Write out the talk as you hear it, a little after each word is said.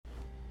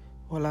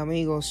Hola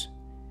amigos,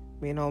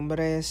 mi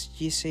nombre es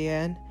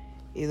GCN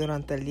y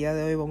durante el día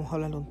de hoy vamos a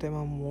hablar de un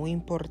tema muy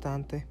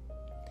importante,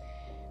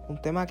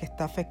 un tema que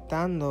está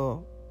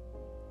afectando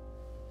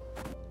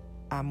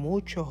a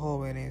muchos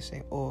jóvenes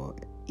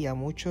y a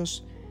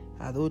muchos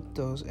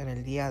adultos en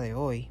el día de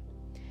hoy.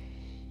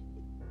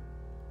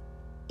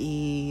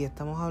 Y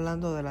estamos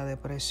hablando de la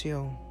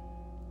depresión.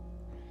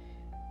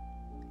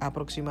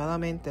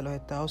 Aproximadamente en los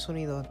Estados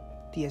Unidos,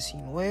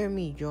 19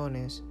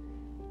 millones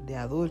de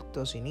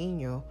adultos y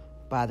niños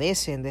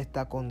padecen de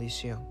esta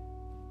condición.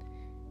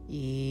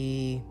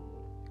 Y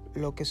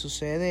lo que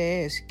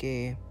sucede es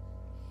que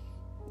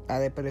la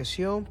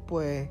depresión,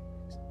 pues,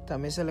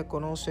 también se le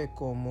conoce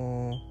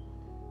como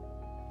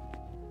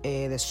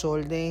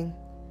desorden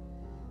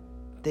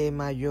de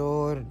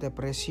mayor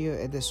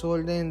depresión,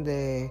 desorden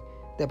de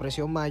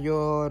depresión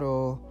mayor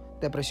o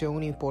depresión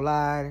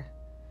unipolar,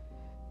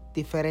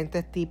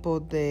 diferentes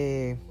tipos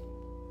de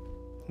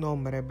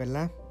nombres,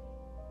 ¿verdad?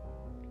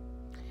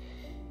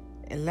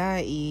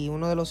 Y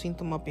uno de los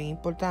síntomas bien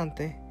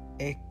importantes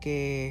es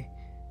que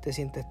te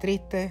sientes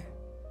triste,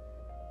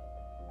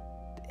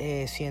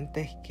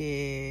 sientes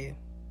que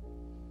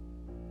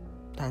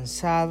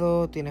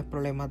cansado, tienes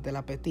problemas del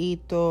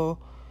apetito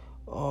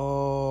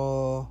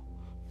o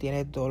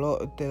tienes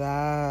dolor,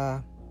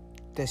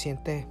 te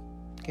sientes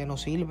que no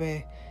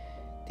sirve,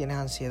 tienes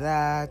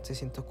ansiedad, te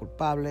sientes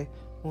culpable,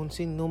 un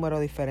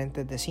sinnúmero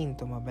diferentes de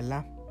síntomas,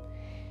 ¿verdad?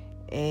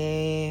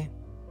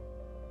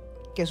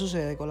 ¿Qué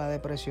sucede con la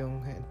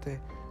depresión,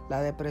 gente?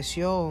 La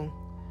depresión,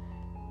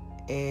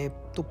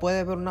 tú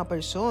puedes ver una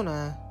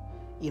persona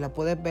y la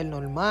puedes ver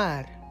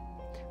normal.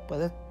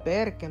 Puedes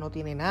ver que no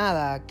tiene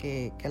nada,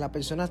 que la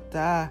persona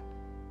está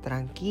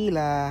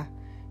tranquila,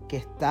 que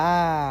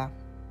está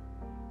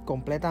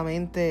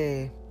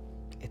completamente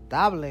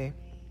estable.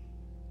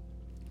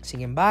 Sin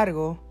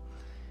embargo,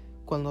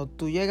 cuando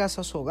tú llegas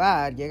a su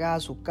hogar, llegas a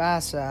su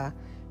casa,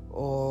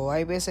 o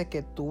hay veces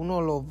que tú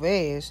no lo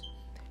ves,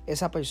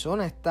 esa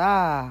persona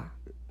está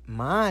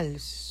mal,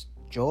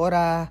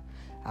 llora,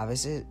 a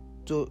veces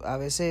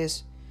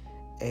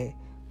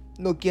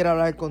no quiere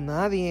hablar con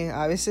nadie,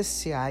 a veces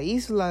se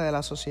aísla de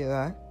la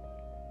sociedad.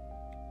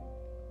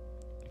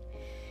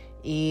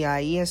 Y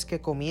ahí es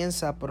que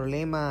comienzan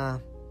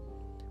problemas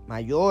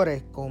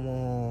mayores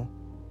como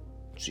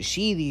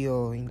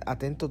suicidio,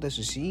 intentos de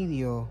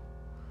suicidio,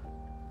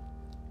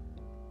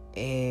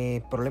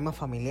 problemas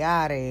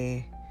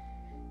familiares.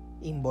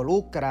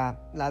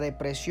 Involucra la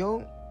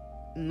depresión,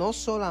 no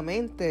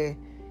solamente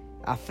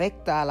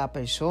afecta a la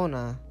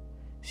persona,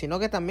 sino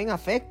que también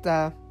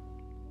afecta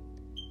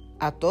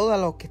a todos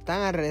los que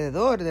están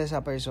alrededor de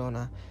esa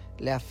persona.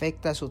 Le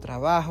afecta a su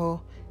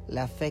trabajo,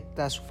 le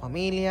afecta a su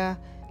familia,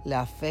 le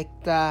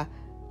afecta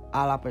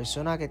a la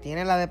persona que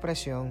tiene la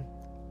depresión,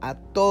 a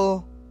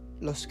todos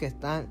los que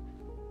están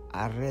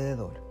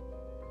alrededor.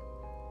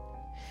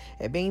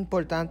 Es bien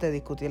importante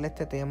discutir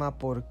este tema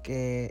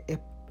porque es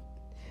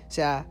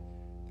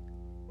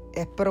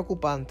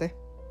preocupante.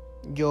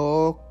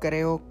 Yo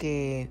creo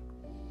que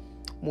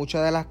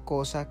muchas de las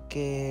cosas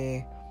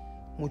que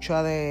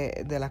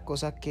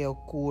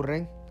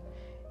ocurren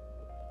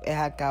es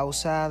a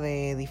causa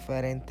de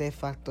diferentes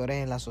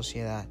factores en la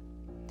sociedad.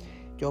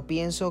 Yo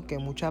pienso que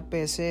muchas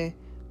veces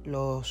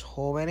los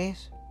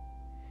jóvenes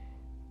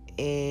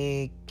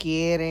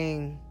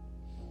quieren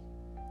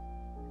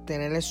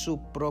tener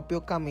su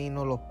propio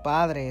camino. Los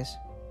padres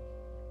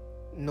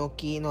no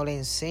le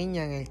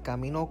enseñan el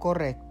camino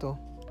correcto.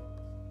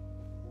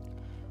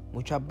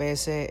 Muchas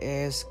veces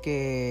es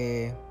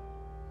que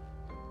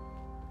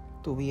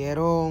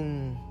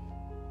tuvieron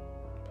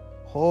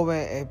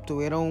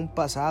un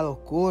pasado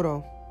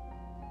oscuro.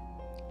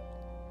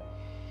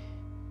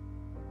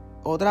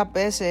 Otras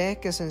veces es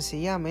que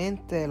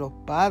sencillamente los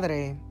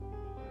padres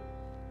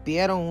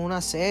vieron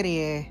una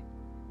serie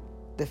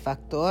de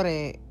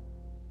factores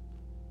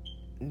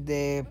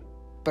de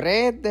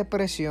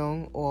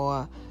predepresión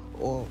o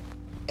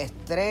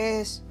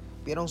estrés,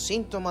 vieron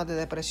síntomas de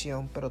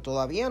depresión, pero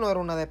todavía no era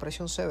una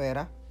depresión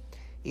severa.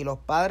 Y los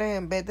padres,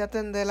 en vez de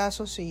atender a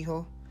sus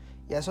hijos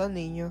y a esos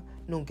niños,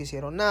 nunca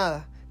hicieron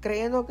nada,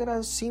 creyendo que era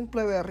un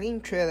simple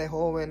berrinche de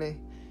jóvenes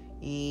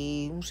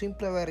y un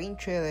simple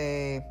berrinche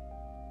de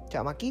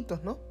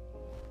chamaquitos, ¿no?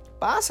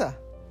 Pasa,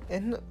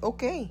 es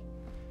ok.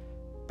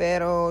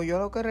 Pero yo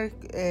lo que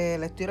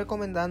le estoy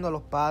recomendando a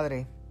los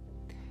padres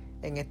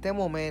en este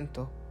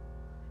momento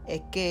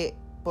es que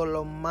por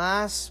lo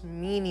más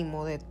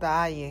mínimo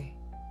detalle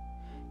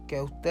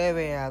que usted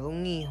vea de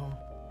un hijo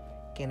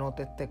que no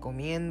te esté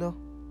comiendo,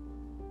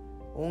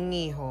 un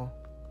hijo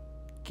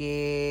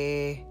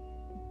que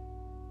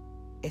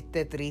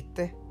esté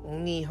triste,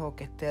 un hijo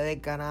que esté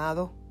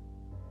desganado,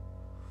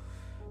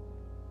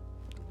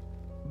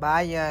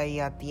 vaya y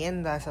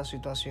atienda esa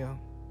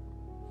situación.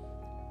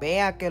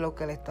 Vea qué es lo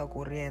que le está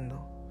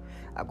ocurriendo.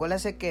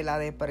 Acuérdese que la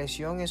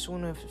depresión es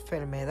una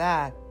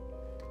enfermedad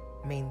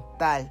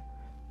mental,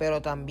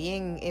 pero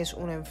también es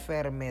una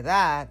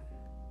enfermedad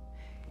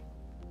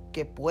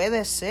que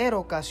puede ser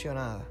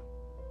ocasionada,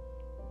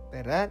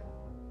 ¿verdad?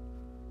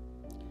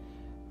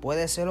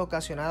 puede ser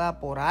ocasionada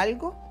por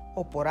algo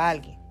o por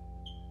alguien.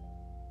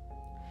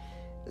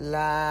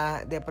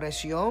 La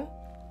depresión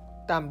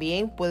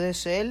también puede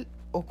ser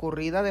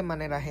ocurrida de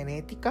manera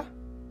genética,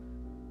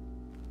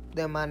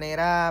 de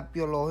manera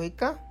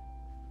biológica,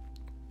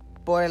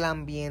 por el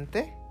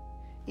ambiente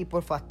y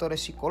por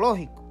factores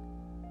psicológicos.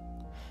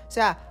 O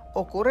sea,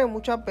 ocurre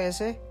muchas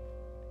veces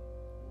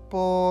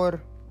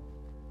por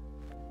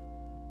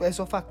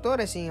esos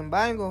factores. Sin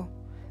embargo,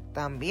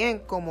 también,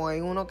 como hay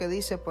uno que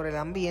dice por el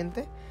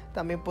ambiente,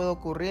 también puede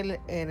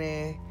ocurrir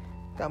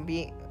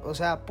también, o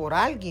sea, por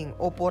alguien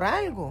o por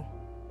algo,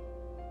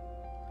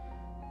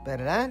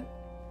 ¿verdad?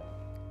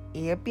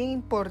 Y es bien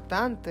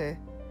importante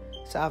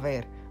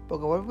saber,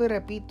 porque vuelvo y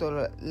repito,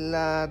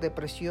 la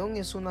depresión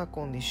es una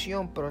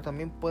condición, pero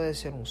también puede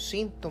ser un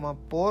síntoma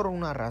por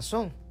una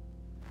razón.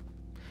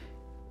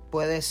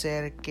 Puede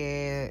ser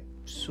que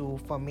su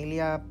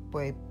familia,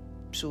 pues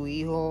su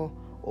hijo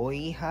o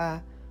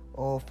hija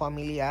o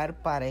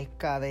familiar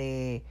parezca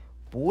de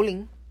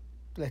bullying,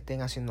 le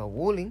estén haciendo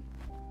bullying.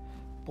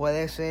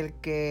 Puede ser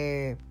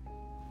que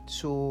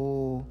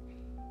su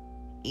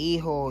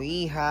hijo o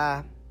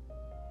hija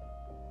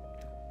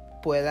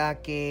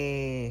pueda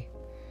que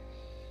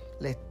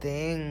le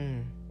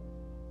estén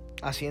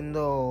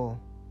haciendo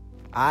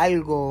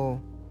algo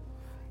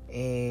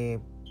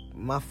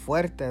más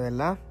fuerte,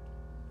 ¿verdad?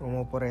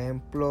 Como por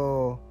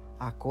ejemplo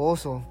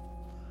acoso,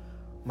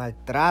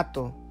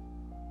 maltrato,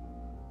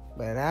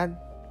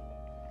 ¿verdad?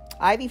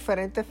 Hay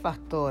diferentes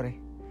factores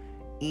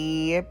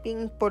y es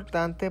bien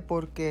importante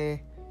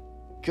porque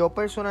yo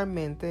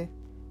personalmente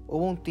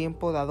hubo un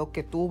tiempo dado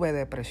que tuve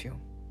depresión.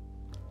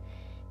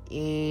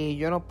 Y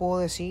yo no puedo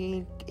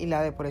decir, y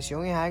la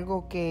depresión es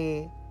algo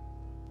que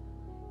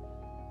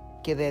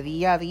de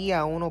día a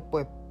día uno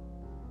pues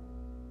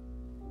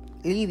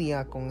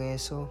lidia con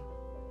eso.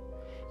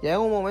 Llega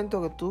un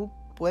momento que tú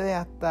puedes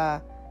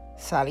hasta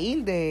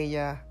salir de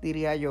ella,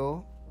 diría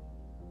yo,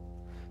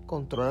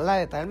 controlarla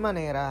de tal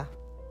manera,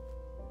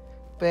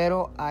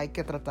 pero hay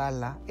que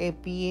tratarla. Es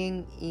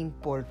bien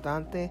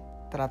importante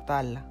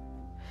tratarla.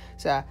 O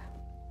sea,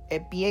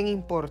 es bien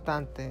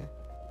importante.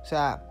 O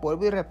sea,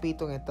 vuelvo y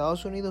repito, en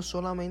Estados Unidos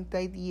solamente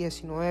hay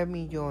 19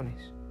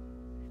 millones.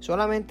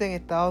 Solamente en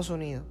Estados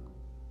Unidos.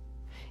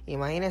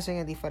 Imagínense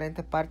en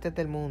diferentes partes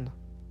del mundo.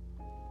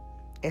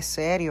 Es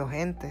serio,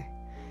 gente.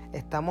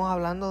 Estamos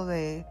hablando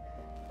de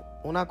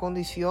una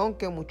condición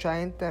que mucha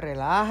gente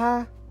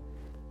relaja,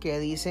 que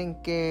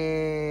dicen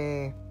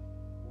que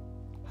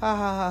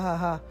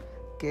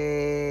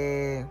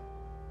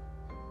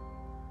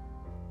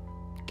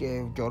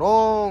que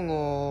llorón,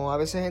 o a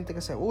veces gente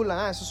que se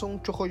burla, esos son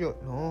un chojo.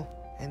 No,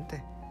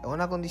 gente, es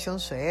una condición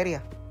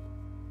seria,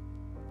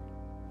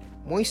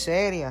 muy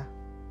seria,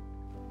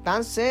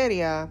 tan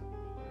seria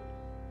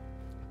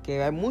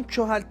que hay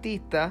muchos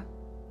artistas,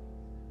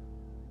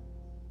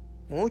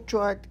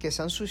 que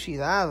se han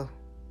suicidado,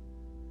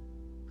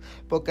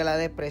 porque la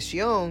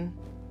depresión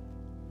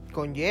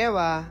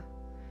conlleva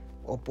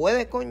o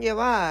puede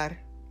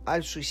conllevar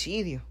al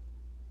suicidio.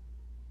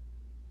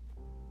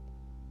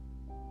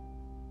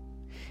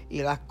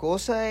 Y las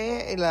cosas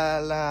es,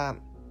 la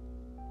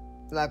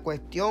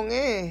cuestión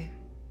es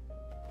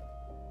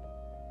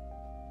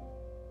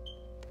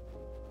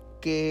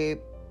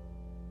que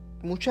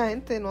mucha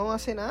gente no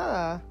hace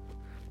nada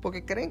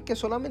porque creen que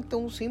solamente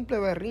es un simple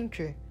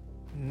berrinche.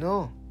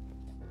 No.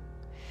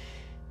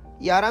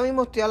 Y ahora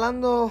mismo estoy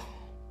hablando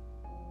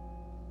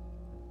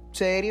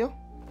serio.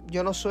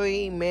 Yo no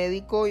soy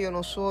médico, yo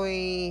no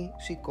soy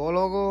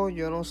psicólogo,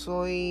 yo no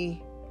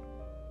soy,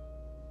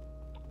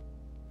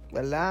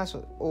 ¿verdad?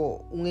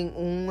 O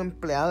un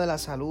empleado de la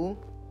salud.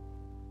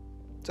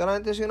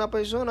 Solamente soy una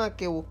persona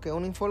que busqué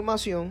una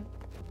información,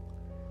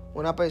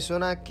 una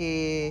persona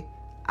que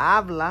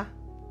habla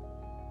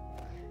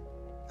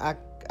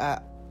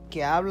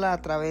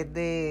a través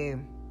de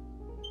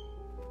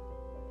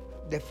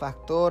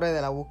factores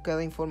de la búsqueda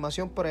de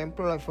información. Por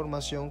ejemplo, la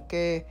información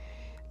que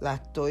la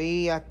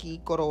estoy aquí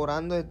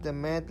corroborando es de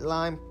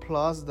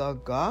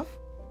medlineplus.gov,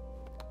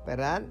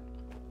 ¿verdad?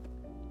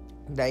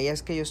 De ahí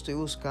es que yo estoy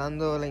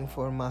buscando la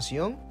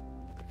información.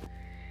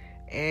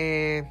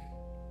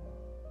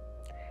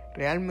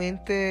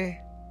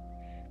 Realmente,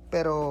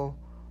 pero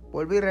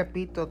vuelvo y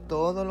repito,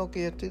 todo lo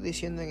que yo estoy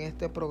diciendo en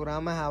este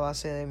programa es a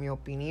base de mi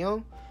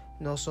opinión,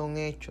 no son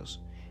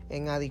hechos.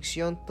 En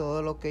adicción,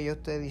 todo lo que yo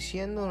estoy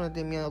diciendo no es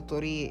de mi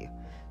autoría,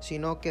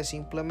 sino que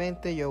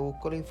simplemente yo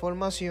busco la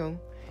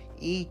información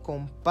y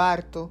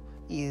comparto,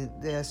 y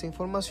de esa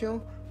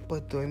información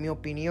pues doy mi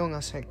opinión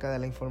acerca de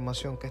la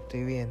información que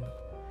estoy viendo,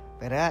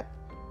 ¿verdad?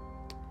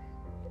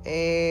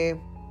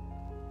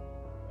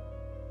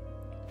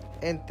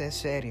 Gente,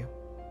 serio,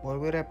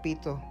 vuelvo y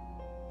repito,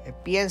 es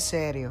bien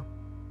serio.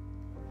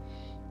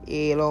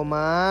 Y lo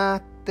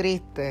más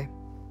triste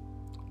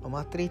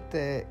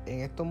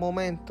en estos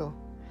momentos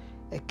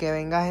es que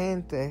venga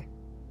gente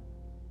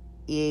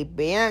y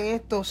vean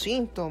estos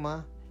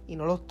síntomas y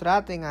no los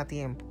traten a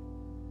tiempo,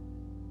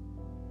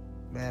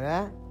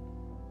 ¿verdad?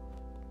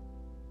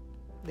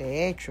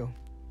 De hecho,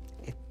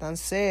 es tan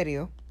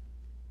serio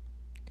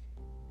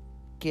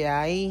que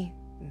hay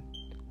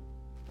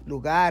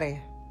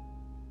lugares,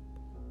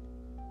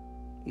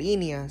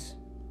 líneas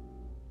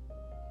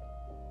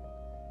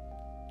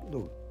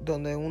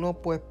donde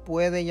uno pues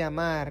puede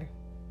llamar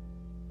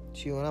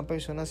si una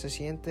persona se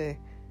siente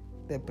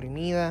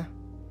deprimida,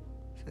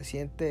 se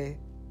siente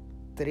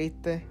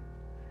triste.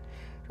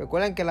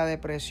 Recuerden que la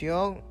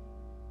depresión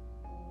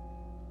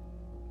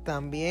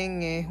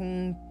también es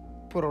un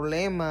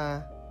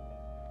problema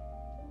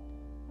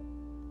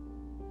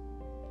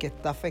que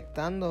está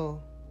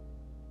afectando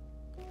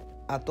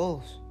a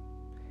todos.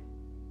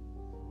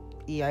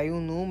 Y hay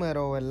un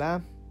número,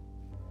 ¿verdad?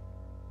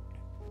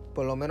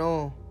 Por lo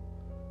menos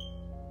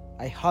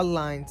hay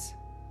hotlines,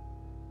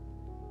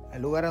 hay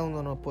lugares donde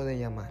uno puede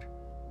llamar.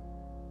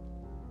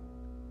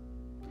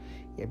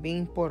 Y es bien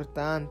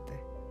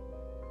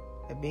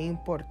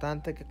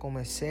importante que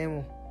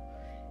comencemos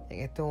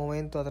en este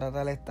momento a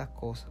tratar estas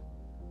cosas.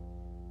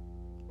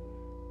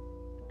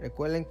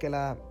 Recuerden que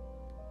la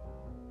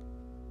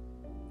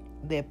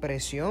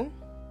depresión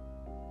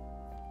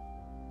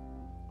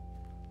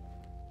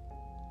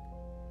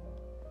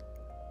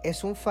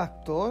es un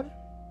factor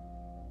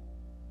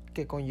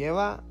que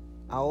conlleva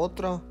a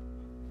otro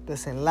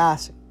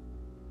desenlace,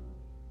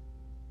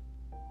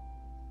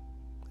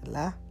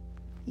 ¿verdad?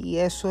 Y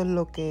eso es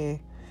lo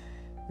que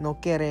no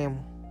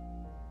queremos.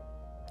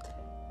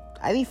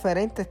 Hay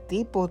diferentes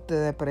tipos de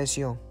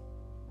depresión.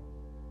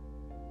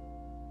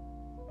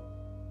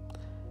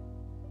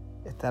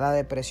 Está la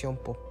depresión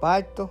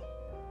postparto,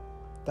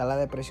 está la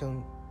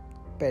depresión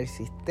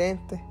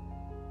persistente,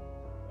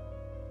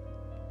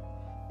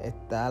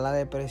 está la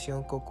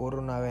depresión que ocurre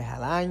una vez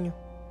al año,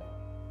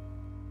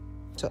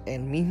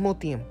 al mismo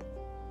tiempo.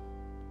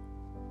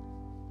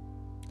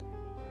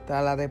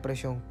 Está la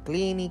depresión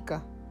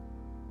clínica,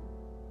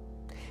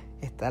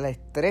 está el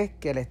estrés,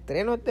 que el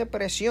estrés no es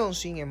depresión,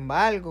 sin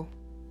embargo,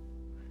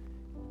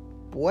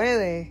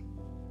 puede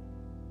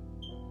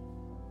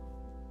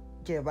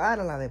llevar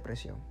a la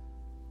depresión,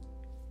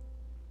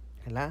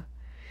 ¿verdad?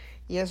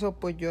 Y eso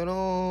pues yo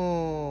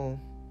no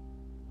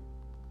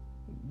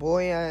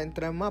voy a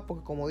entrar más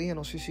porque, como dije,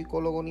 no soy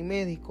psicólogo ni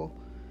médico,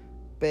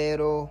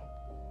 pero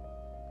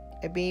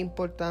es bien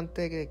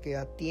importante que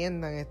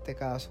atiendan este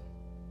caso.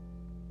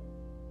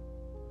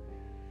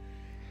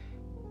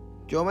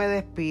 Yo me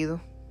despido.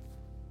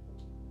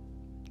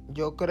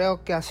 Yo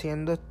creo que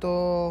haciendo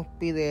estos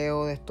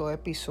videos, estos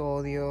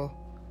episodios,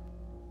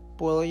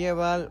 puedo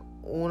llevar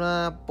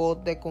una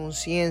voz de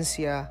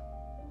conciencia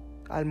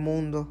al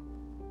mundo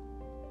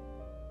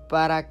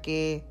para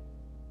que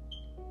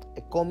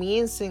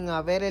comiencen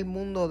a ver el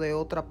mundo de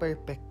otra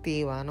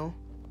perspectiva, ¿no?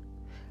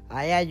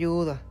 Hay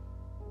ayuda.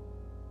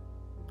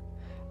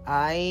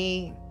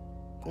 Hay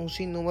un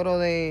sinnúmero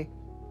de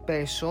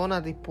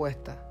personas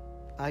dispuestas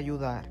a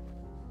ayudar.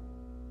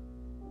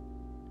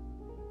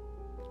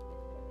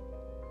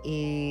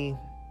 Y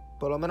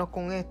por lo menos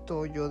con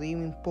esto yo di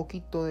un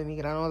poquito de mi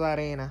grano de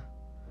arena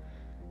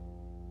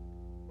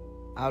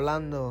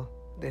hablando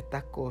de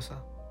estas cosas.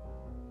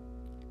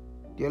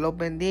 Dios los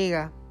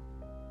bendiga,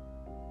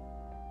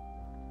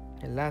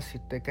 ¿verdad? Si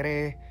usted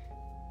cree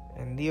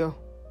en Dios.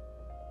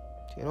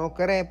 Si no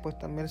cree, pues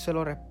también se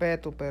lo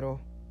respeto, pero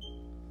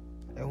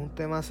es un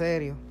tema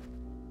serio.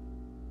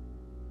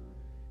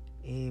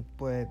 Y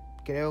pues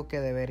creo que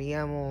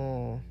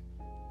deberíamos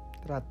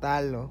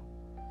tratarlo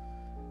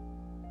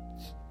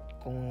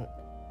con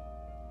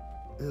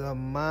la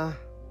más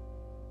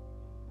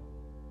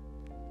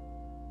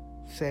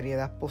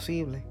seriedad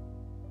posible.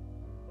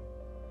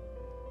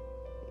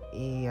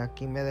 Y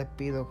aquí me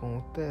despido con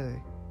ustedes,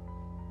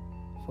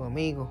 su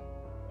amigo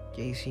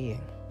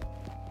JCN.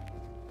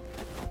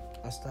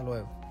 Hasta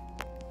luego.